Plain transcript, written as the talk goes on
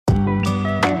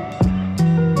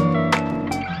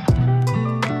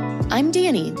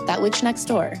Danny, that witch next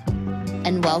door,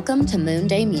 and welcome to Moon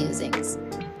Day Musings,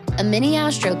 a mini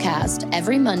astrocast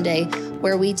every Monday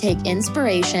where we take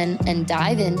inspiration and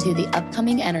dive into the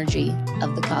upcoming energy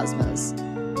of the cosmos.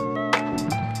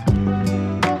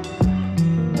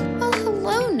 Well,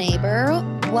 hello, neighbor.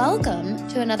 Welcome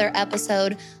to another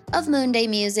episode of Moon Day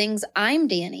Musings. I'm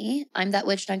Danny. I'm that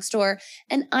witch next door,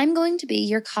 and I'm going to be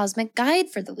your cosmic guide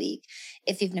for the week.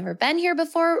 If you've never been here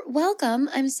before, welcome.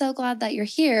 I'm so glad that you're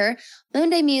here. Moon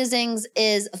Day Musings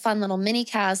is a fun little mini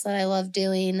cast that I love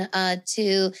doing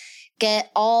to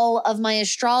get all of my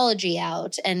astrology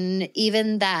out. And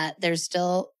even that, there's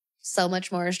still so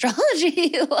much more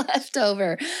astrology left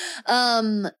over.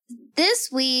 This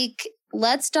week,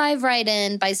 let's dive right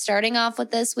in by starting off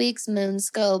with this week's moon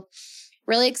scope.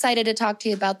 Really excited to talk to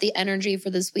you about the energy for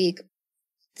this week.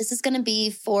 This is going to be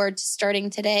for starting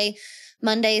today,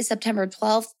 Monday, September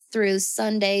 12th through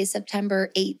Sunday,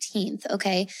 September 18th.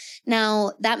 Okay.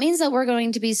 Now that means that we're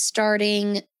going to be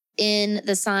starting in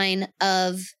the sign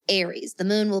of Aries. The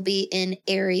moon will be in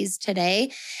Aries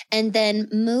today, and then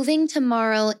moving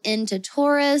tomorrow into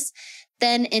Taurus,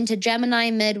 then into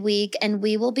Gemini midweek, and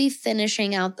we will be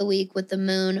finishing out the week with the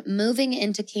moon moving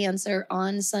into Cancer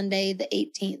on Sunday, the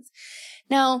 18th.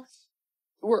 Now,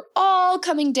 we're all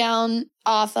coming down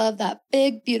off of that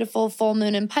big, beautiful full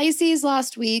moon in Pisces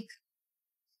last week.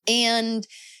 And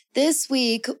this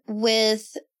week,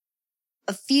 with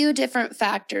a few different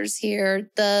factors here,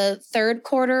 the third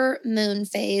quarter moon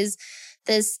phase,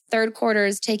 this third quarter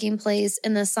is taking place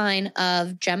in the sign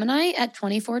of Gemini at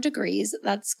 24 degrees.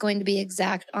 That's going to be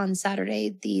exact on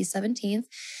Saturday, the 17th.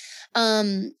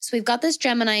 So we've got this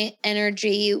Gemini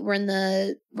energy. We're in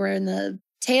the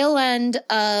tail end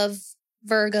of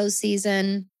Virgo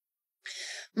season.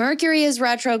 Mercury is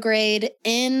retrograde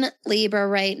in Libra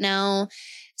right now.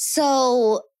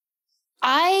 So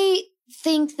I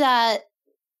think that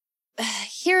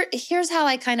here's how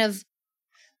I kind of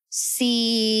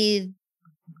see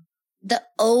the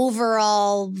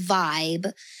overall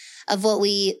vibe of what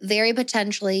we very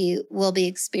potentially will be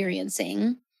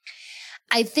experiencing.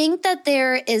 I think that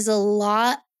there is a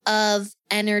lot of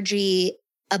energy,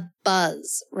 a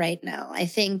buzz right now. I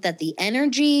think that the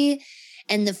energy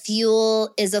and the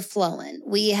fuel is a-flowing.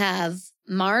 We have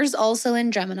Mars also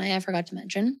in Gemini, I forgot to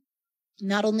mention.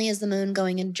 Not only is the moon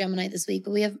going into Gemini this week,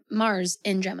 but we have Mars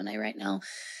in Gemini right now.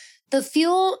 The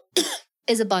fuel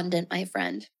is abundant, my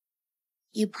friend.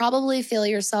 You probably feel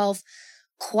yourself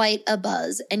quite a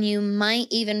buzz, and you might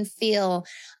even feel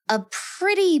a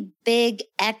pretty big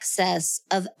excess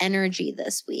of energy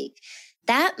this week.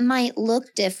 That might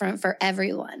look different for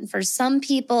everyone. For some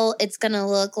people, it's going to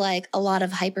look like a lot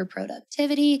of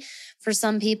hyperproductivity. For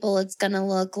some people, it's going to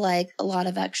look like a lot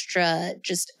of extra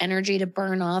just energy to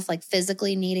burn off, like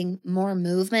physically needing more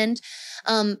movement.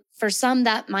 For some,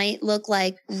 that might look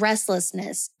like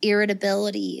restlessness,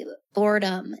 irritability,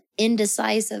 boredom,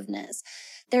 indecisiveness.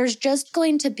 There's just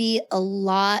going to be a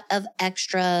lot of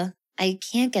extra, I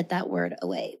can't get that word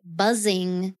away,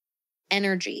 buzzing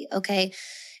energy, okay?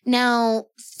 Now,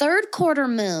 third quarter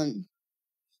moon,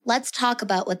 let's talk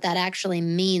about what that actually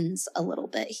means a little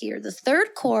bit here. The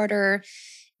third quarter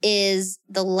is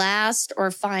the last or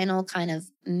final kind of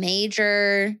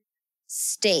major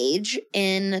stage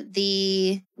in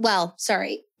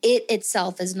it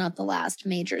itself is not the last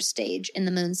major stage in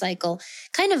the moon cycle,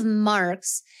 kind of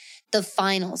marks the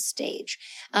final stage.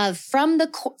 From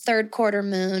the third quarter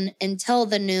moon until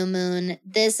the new moon,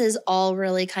 this is all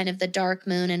really kind of the dark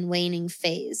moon and waning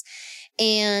phase.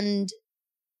 And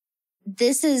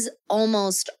this is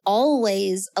almost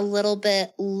always a little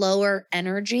bit lower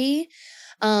energy,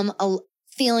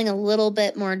 feeling a little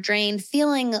bit more drained,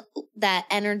 feeling that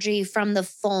energy from the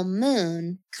full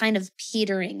moon kind of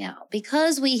petering out.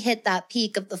 Because we hit that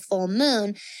peak of the full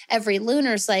moon every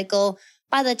lunar cycle,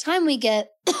 by the time we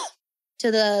get to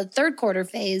the third quarter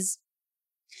phase,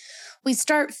 we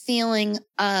start feeling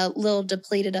a little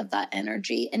depleted of that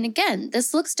energy. And again,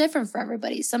 this looks different for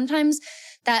everybody. Sometimes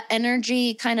that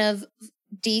energy kind of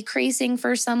decreasing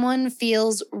for someone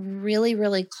feels really,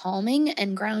 really calming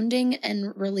and grounding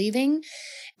and relieving.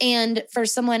 And for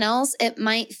someone else, it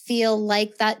might feel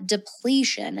like that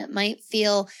depletion. It might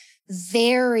feel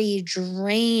very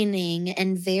draining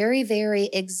and very, very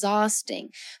exhausting,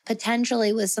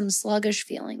 potentially with some sluggish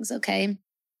feelings, okay?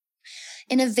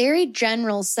 In a very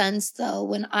general sense, though,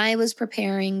 when I was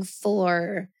preparing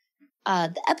for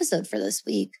the episode for this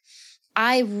week,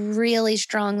 I really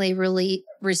strongly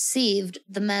received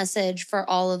the message for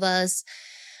all of us: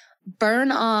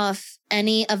 burn off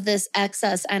any of this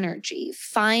excess energy.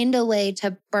 Find a way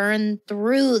to burn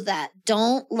through that.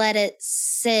 Don't let it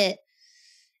sit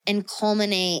and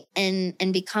culminate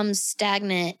and become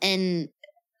stagnant and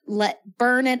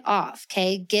burn it off.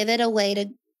 Okay. Give it a way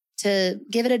to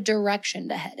give it a direction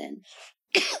to head in,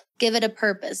 give it a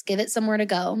purpose, give it somewhere to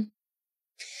go,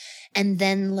 and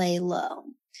then lay low.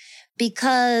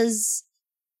 Because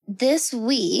this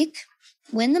week,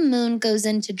 when the moon goes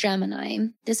into Gemini,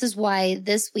 this is why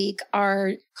this week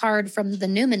our card from the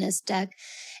Numinous deck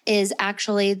is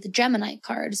actually the Gemini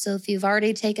card. So if you've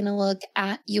already taken a look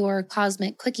at your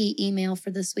Cosmic Quickie email for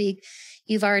this week,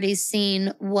 you've already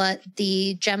seen what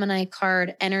the Gemini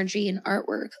card energy and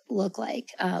artwork look like,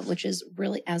 which is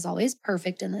really, as always,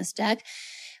 perfect in this deck.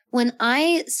 When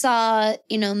I saw,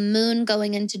 moon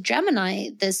going into Gemini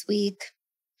this week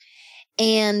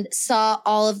and saw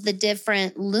all of the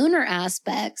different lunar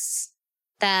aspects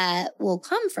that will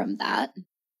come from that,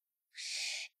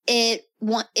 it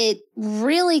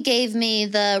really gave me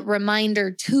the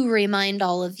reminder to remind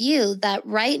all of you that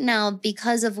right now,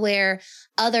 because of where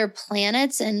other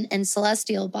planets and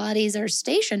celestial bodies are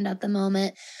stationed at the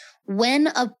moment, when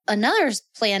another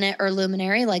planet or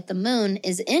luminary like the moon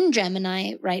is in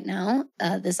Gemini right now,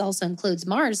 this also includes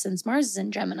Mars, since Mars is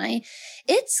in Gemini,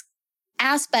 it's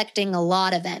aspecting a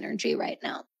lot of energy right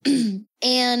now.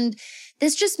 And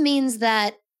this just means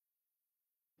that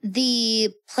the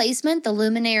placement, the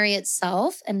luminary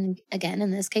itself, and again, in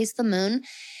this case, the moon,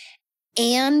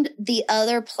 and the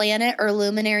other planet or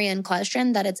luminary in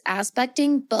question that it's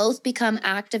aspecting both become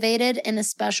activated in a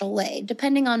special way,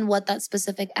 depending on what that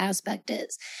specific aspect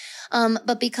is.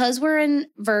 But because we're in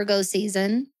Virgo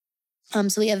season,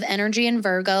 so we have energy in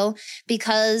Virgo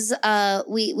because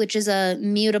which is a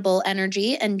mutable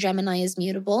energy, and Gemini is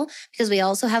mutable because we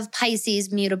also have Pisces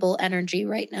mutable energy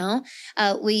right now.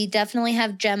 We definitely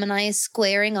have Gemini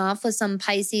squaring off with some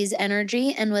Pisces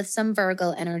energy and with some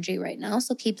Virgo energy right now.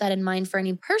 So keep that in mind for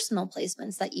any personal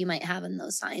placements that you might have in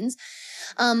those signs.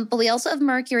 But we also have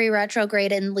Mercury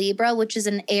retrograde in Libra, which is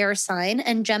an air sign,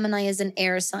 and Gemini is an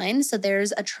air sign. So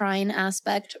there's a trine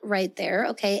aspect right there.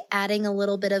 Okay. Adding a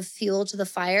little bit of fuel to the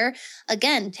fire.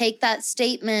 Again, take that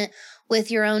statement with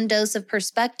your own dose of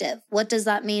perspective. What does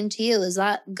that mean to you? Is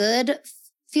that good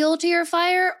fuel to your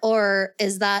fire, or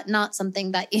is that not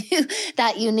something that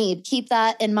you need? Keep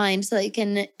that in mind so that you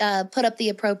can put up the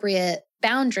appropriate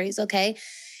boundaries. Okay.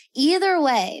 Either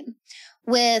way,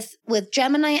 with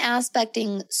Gemini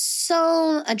aspecting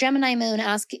a Gemini moon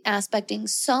aspecting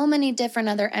so many different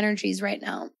other energies right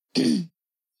now,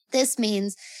 this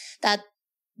means that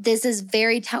this is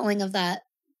very telling of that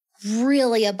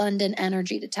really abundant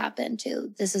energy to tap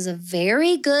into. This is a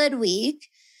very good week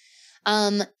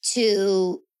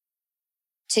to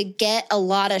get a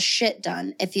lot of shit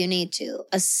done if you need to,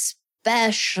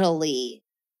 especially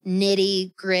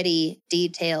nitty gritty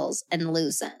details and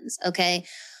loose ends. Okay.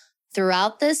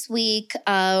 Throughout this week,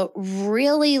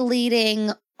 really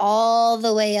leading all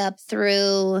the way up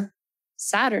through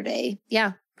Saturday.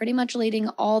 Yeah, pretty much leading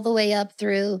all the way up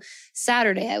through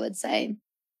Saturday, I would say.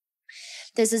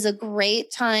 This is a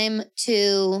great time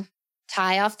to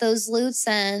tie off those loose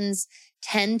ends,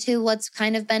 tend to what's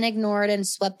kind of been ignored and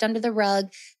swept under the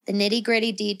rug, the nitty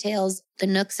gritty details, the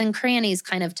nooks and crannies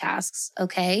kind of tasks.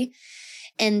 Okay.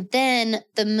 And then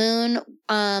the moon,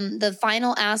 the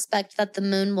final aspect that the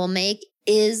moon will make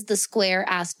is the square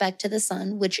aspect to the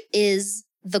sun, which is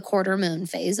the quarter moon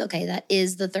phase. Okay, that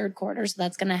is the third quarter. So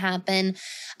that's going to happen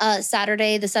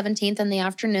Saturday, the 17th in the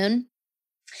afternoon.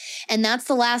 And that's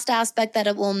the last aspect that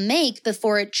it will make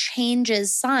before it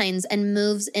changes signs and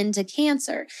moves into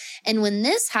Cancer. And when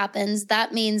this happens,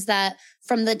 that means that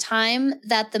from the time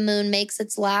that the moon makes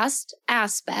its last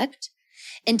aspect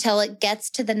until it gets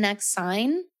to the next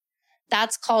sign,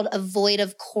 that's called a void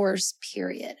of course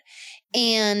period.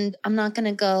 And I'm not going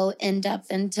to go in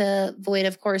depth into void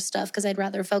of course stuff because I'd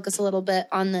rather focus a little bit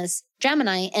on this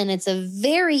Gemini, and it's a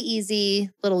very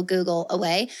easy little Google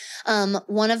away.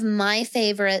 One of my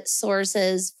favorite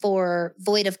sources for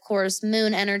void of course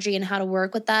moon energy and how to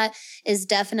work with that is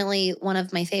definitely one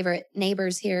of my favorite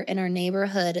neighbors here in our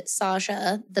neighborhood,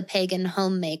 Sasha, the pagan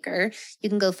homemaker. You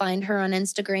can go find her on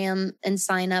Instagram and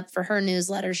sign up for her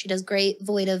newsletter. She does great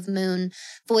void of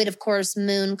course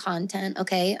moon content.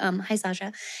 Okay. Hi,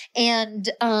 Sasha. And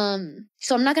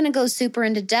so I'm not going to go super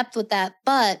into depth with that,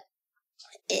 but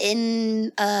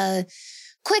in a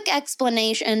quick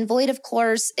explanation, void of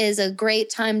course is a great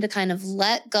time to kind of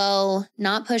let go,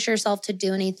 not push yourself to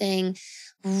do anything,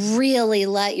 really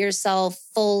let yourself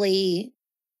fully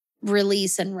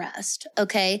release and rest.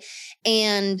 Okay.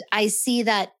 And I see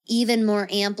that even more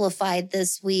amplified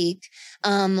this week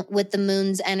with the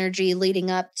moon's energy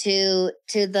leading up to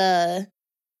the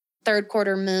third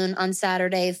quarter moon on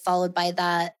Saturday, followed by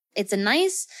that. It's a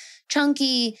nice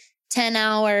chunky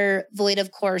 10-hour void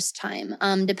of course time.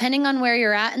 Depending on where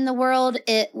you're at in the world,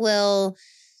 it will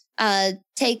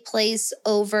take place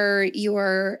over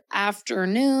your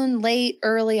afternoon, late,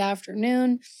 early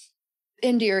afternoon,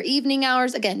 into your evening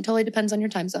hours. Again, totally depends on your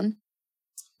time zone.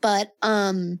 But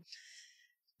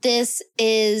this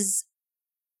is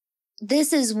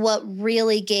what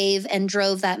really gave and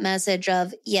drove that message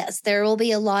of, yes, there will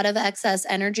be a lot of excess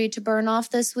energy to burn off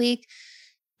this week.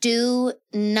 Do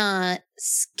not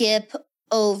skip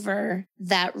over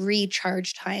that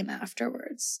recharge time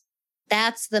afterwards.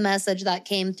 That's the message that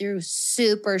came through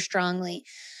super strongly.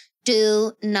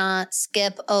 Do not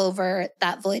skip over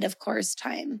that void of course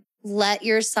time. Let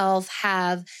yourself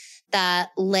have that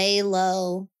lay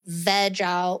low, veg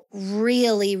out,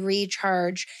 really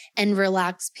recharge and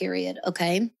relax period,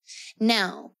 okay?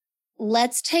 Now,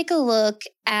 let's take a look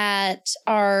at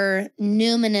our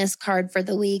numinous card for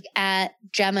the week at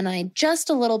Gemini just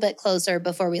a little bit closer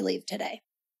before we leave today.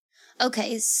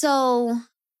 Okay, so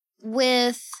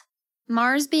with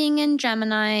Mars being in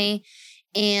Gemini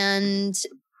and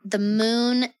the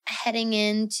moon heading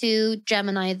into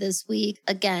Gemini this week,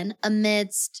 again,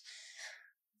 amidst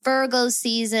Virgo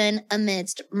season,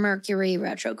 amidst Mercury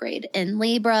retrograde in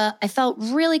Libra, I felt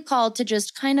really called to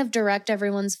just kind of direct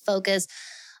everyone's focus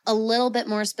a little bit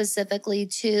more specifically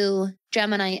to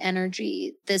Gemini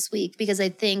energy this week, because I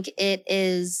think it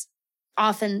is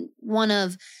often one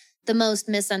of the most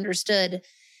misunderstood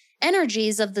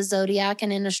energies of the zodiac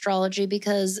and in astrology,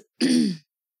 because it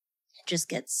just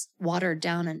gets watered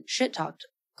down and shit talked,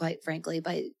 quite frankly,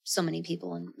 by so many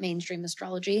people in mainstream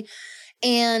astrology.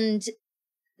 And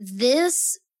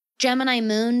this Gemini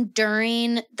moon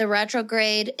during the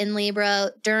retrograde in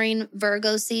Libra, during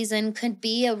Virgo season, could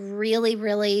be a really,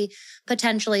 really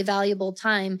potentially valuable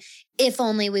time if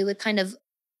only we would kind of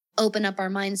open up our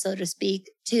minds, so to speak,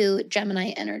 to Gemini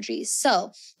energy.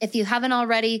 So if you haven't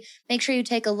already, make sure you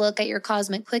take a look at your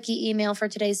Cosmic Quickie email for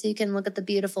today so you can look at the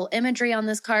beautiful imagery on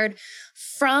this card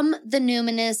from the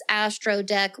Numinous Astro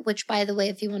deck, which, by the way,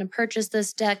 if you want to purchase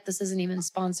this deck, this isn't even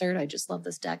sponsored. I just love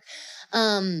this deck.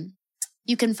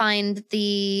 You can find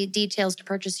the details to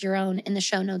purchase your own in the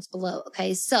show notes below.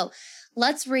 Okay, so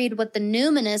let's read what the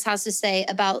Numinous has to say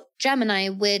about Gemini,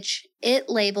 which it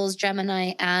labels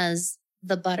Gemini as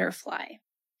the butterfly.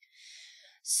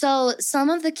 So some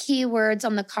of the key words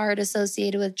on the card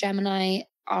associated with Gemini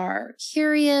are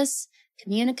curious,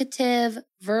 communicative,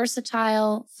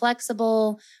 versatile,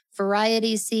 flexible,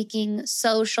 variety-seeking,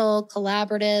 social,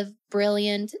 collaborative,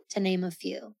 brilliant, to name a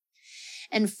few.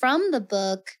 And from the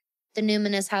book, the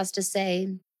Numinous has to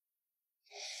say,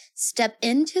 step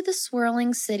into the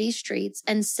swirling city streets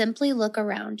and simply look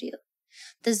around you.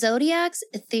 The zodiac's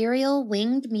ethereal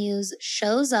winged muse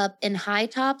shows up in high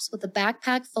tops with a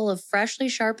backpack full of freshly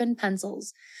sharpened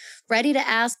pencils, ready to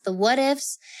ask the what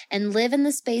ifs and live in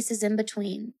the spaces in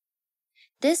between.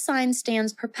 This sign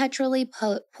stands perpetually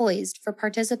poised for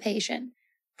participation,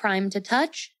 primed to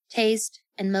touch, taste,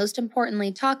 and most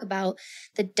importantly, talk about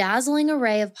the dazzling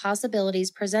array of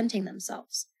possibilities presenting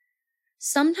themselves.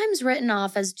 Sometimes written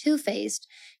off as two-faced,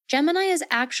 Gemini is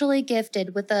actually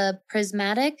gifted with a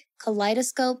prismatic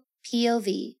kaleidoscope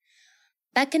POV,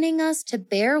 beckoning us to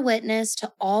bear witness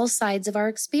to all sides of our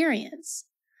experience.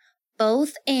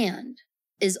 Both and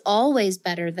is always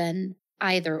better than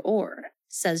either or,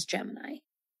 says Gemini.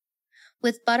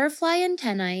 With butterfly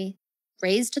antennae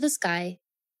raised to the sky,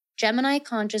 Gemini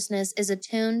consciousness is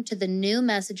attuned to the new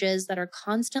messages that are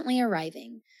constantly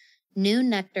arriving, new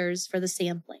nectars for the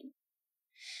sampling.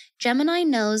 Gemini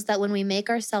knows that when we make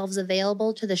ourselves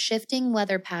available to the shifting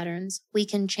weather patterns, we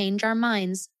can change our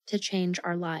minds to change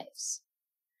our lives.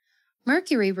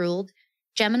 Mercury ruled,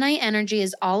 Gemini energy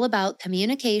is all about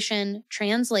communication,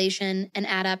 translation, and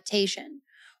adaptation,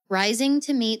 rising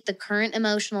to meet the current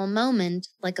emotional moment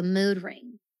like a mood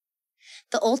ring.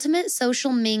 The ultimate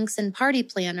social minx and party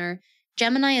planner,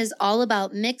 Gemini is all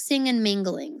about mixing and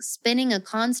mingling, spinning a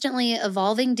constantly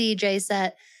evolving DJ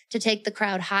set to take the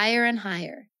crowd higher and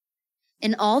higher.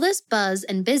 In all this buzz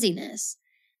and busyness,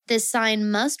 this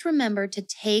sign must remember to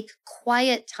take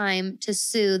quiet time to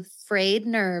soothe frayed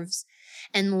nerves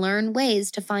and learn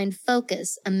ways to find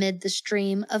focus amid the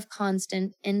stream of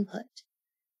constant input.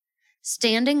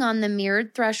 Standing on the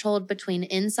mirrored threshold between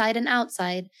inside and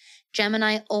outside,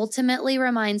 Gemini ultimately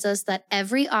reminds us that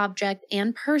every object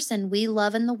and person we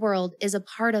love in the world is a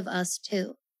part of us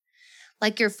too.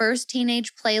 Like your first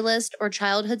teenage playlist or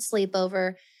childhood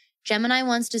sleepover, Gemini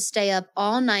wants to stay up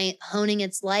all night honing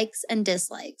its likes and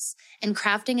dislikes and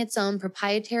crafting its own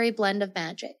proprietary blend of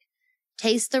magic.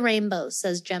 Taste the rainbow,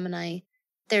 says Gemini.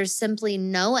 There's simply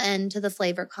no end to the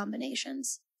flavor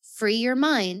combinations. Free your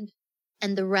mind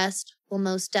and the rest will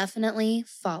most definitely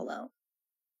follow.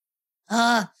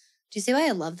 Do you see why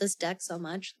I love this deck so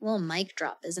much? A little mic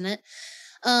drop, isn't it?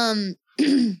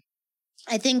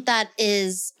 I think that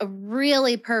is a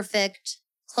really perfect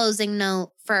closing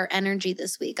note for our energy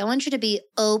this week. I want you to be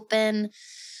open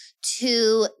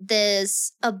to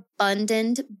this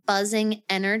abundant, buzzing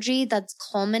energy that's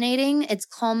culminating. It's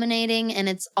culminating and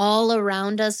it's all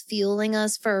around us, fueling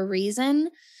us for a reason.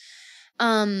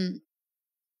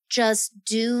 Just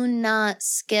do not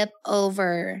skip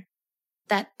over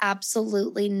that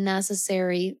absolutely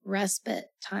necessary respite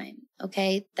time,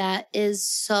 okay? That is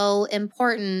so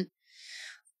important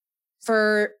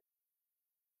for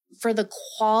the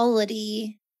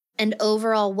quality and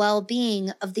overall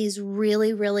well-being of these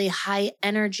really, really high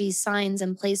energy signs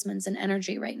and placements in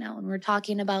energy right now. When we're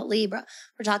talking about Libra,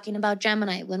 we're talking about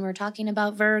Gemini, when we're talking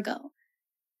about Virgo.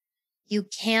 You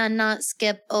cannot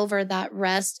skip over that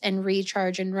rest and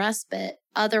recharge and respite.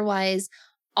 Otherwise,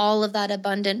 all of that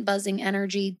abundant buzzing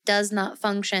energy does not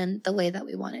function the way that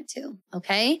we want it to,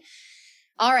 okay?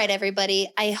 All right, everybody.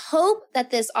 I hope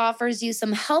that this offers you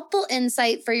some helpful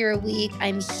insight for your week.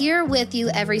 I'm here with you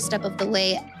every step of the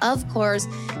way, of course.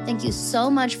 Thank you so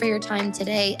much for your time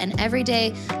today and every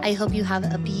day. I hope you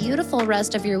have a beautiful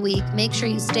rest of your week. Make sure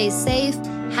you stay safe,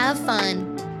 have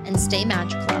fun, and stay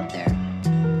magical out there.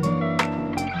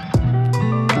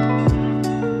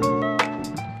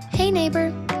 Hey,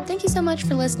 neighbor. Thank you so much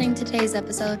for listening to today's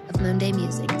episode of Moonday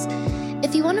Musings.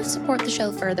 If you want to support the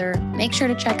show further, make sure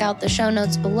to check out the show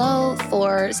notes below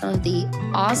for some of the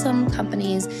awesome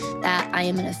companies that I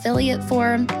am an affiliate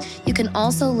for. You can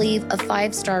also leave a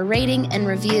 5-star rating and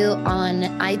review on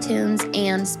iTunes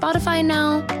and Spotify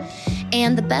now.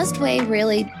 And the best way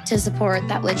really to support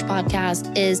That Witch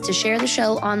Podcast is to share the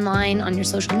show online on your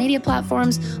social media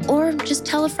platforms or just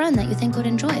tell a friend that you think would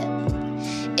enjoy it.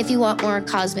 If you want more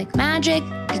cosmic magic,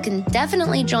 you can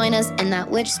definitely join us in That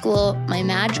Witch School, my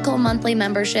magical monthly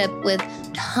membership with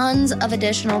tons of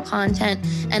additional content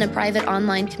and a private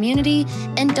online community.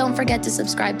 And don't forget to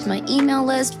subscribe to my email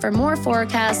list for more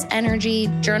forecasts, energy,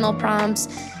 journal prompts,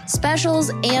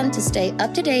 specials, and to stay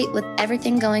up to date with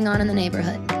everything going on in the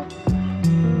neighborhood.